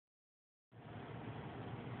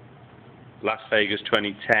Las Vegas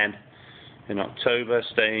 2010 in October,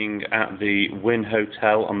 staying at the Wynn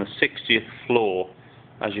Hotel on the 60th floor.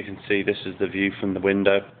 As you can see, this is the view from the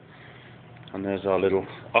window, and there's our little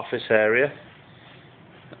office area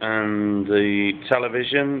and the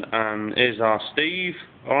television, and here's our Steve.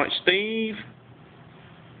 Alright, Steve?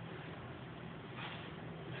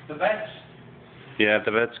 The bed's? Yeah,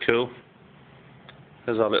 the bed's cool.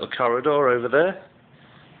 There's our little corridor over there,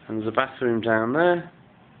 and there's a bathroom down there.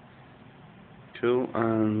 Cool,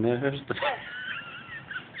 and there's the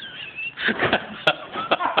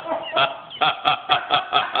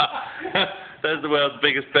there's the world's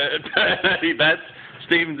biggest early bed.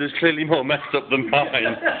 Stephen's is clearly more messed up than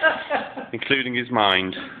mine, including his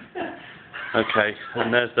mind. Okay,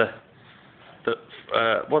 and there's the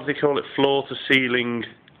what do they call it? Floor to ceiling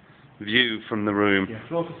view from the room. Yeah,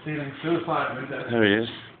 floor to ceiling, suicide window. There he is,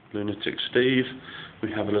 Lunatic Steve.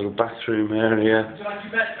 We have a little bathroom area. Would you like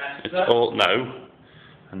your bed, man? It's all no,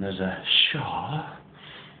 and there's a shower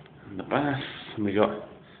and the bath, and we got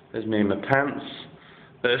there's me in my pants.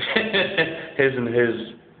 There's his and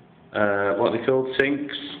his what are they called,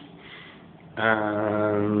 sinks,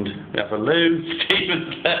 and we have a loo.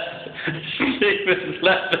 Stephen's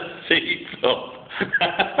left the seats up.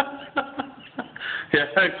 Yeah,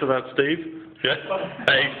 thanks for that, Steve. Yeah,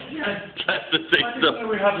 thanks. Left the seats I didn't know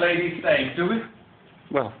we had ladies staying, do we?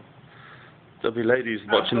 Well, there'll be ladies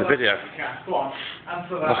watching the video. Go on,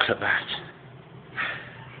 answer that. Look at that.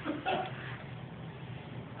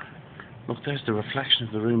 Look, there's the reflection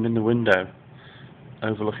of the room in the window,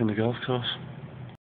 overlooking the golf course.